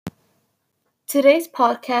Today's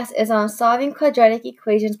podcast is on solving quadratic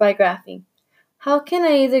equations by graphing. How can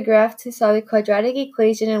I use a graph to solve a quadratic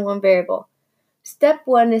equation in one variable? Step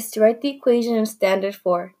 1 is to write the equation in standard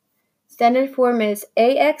form. Standard form is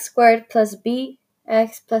ax squared plus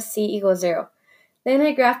bx plus c equals 0. Then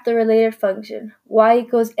I graph the related function, y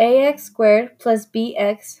equals ax squared plus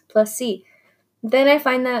bx plus c. Then I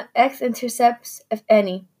find the x-intercepts, if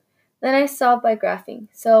any. Then I solve by graphing.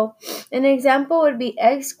 So an example would be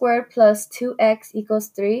x squared plus 2x equals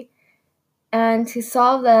 3. And to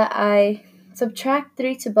solve that, I subtract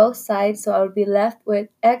 3 to both sides, so I would be left with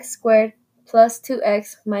x squared plus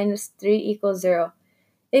 2x minus 3 equals 0.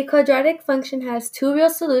 A quadratic function has two real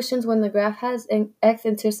solutions when the graph has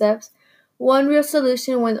x-intercepts, one real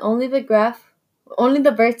solution when only the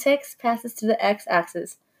vertex passes to the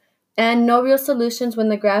x-axis, and no real solutions when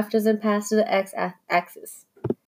the graph doesn't pass to the x-axis.